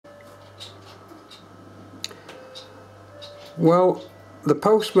Well, the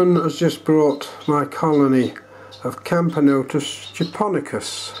postman has just brought my colony of Camponotus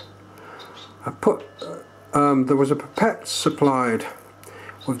japonicus. There was a pipette supplied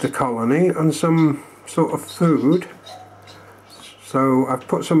with the colony and some sort of food, so I've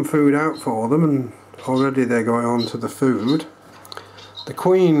put some food out for them and already they're going on to the food. The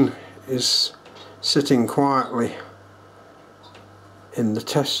queen is sitting quietly in the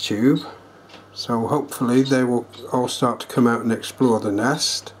test tube, so hopefully they will all start to come out and explore the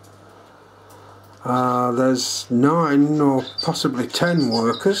nest. There's 9 or possibly 10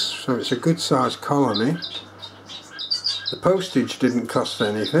 workers, so it's a good sized colony. The postage didn't cost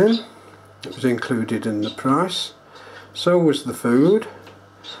anything, it was included in the price, so was the food.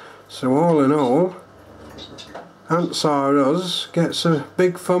 So all in all, Ants R Us gets a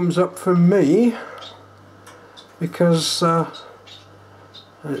big thumbs up from me, because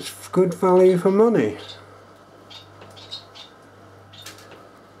it's good value for money.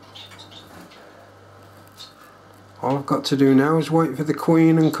 All I've got to do now is wait for the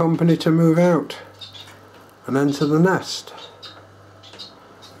queen and company to move out and enter the nest,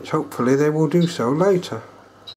 which hopefully they will do so later.